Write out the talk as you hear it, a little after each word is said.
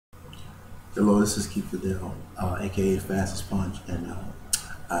Hello, this is Keith Liddell, aka Fastest Punch, and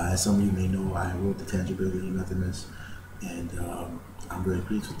as some of you may know, I wrote The Tangibility of Nothingness, and I'm very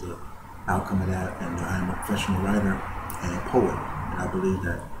pleased with the outcome of that. And I am a professional writer and poet, and I believe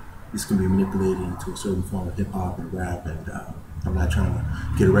that this can be manipulated into a certain form of hip hop and rap. And I'm not trying to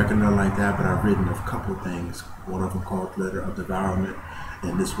get a record note like that, but I've written a couple of things. One of them called Letter of Devourment,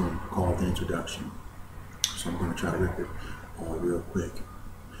 and this one called The Introduction. So I'm going to try to rip it real quick.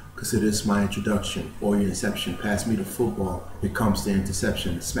 Consider this my introduction or your inception. Pass me the football, it comes to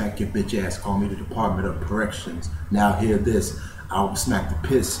interception. Smack your bitch ass, call me the Department of Corrections. Now hear this, I will smack the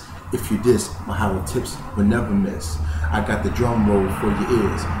piss. If you diss, my hollow tips will never miss. I got the drum roll for your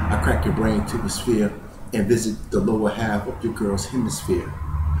ears. I crack your brain to the sphere and visit the lower half of your girl's hemisphere.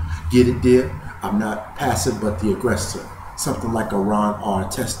 Get it, dear? I'm not passive but the aggressor. Something like a Ron R.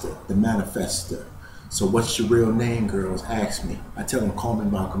 Tester, the manifester. So what's your real name, girls? Ask me. I tell them call me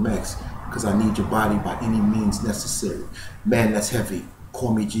Malcolm X, cause I need your body by any means necessary. Man, that's heavy.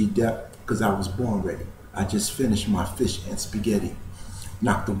 Call me G-Dep, cause I was born ready. I just finished my fish and spaghetti.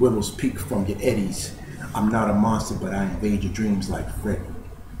 Knock the willows peak from your eddies. I'm not a monster, but I invade your dreams like Freddy.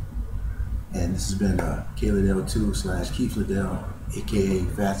 And this has been K Liddell 2 / Keith Liddell, aka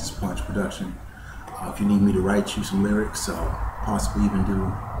Fastest Punch Production. If you need me to write you some lyrics, possibly even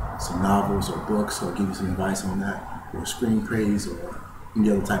do some novels or books, or give you some advice on that, or screenplays, or any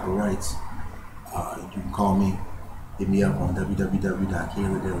other type of rights, you can call me, hit me up on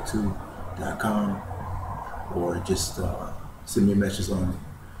www.kliddell2.com, or just send me a message on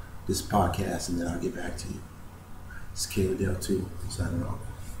this podcast, and then I'll get back to you. It's K Liddell 2 signing off.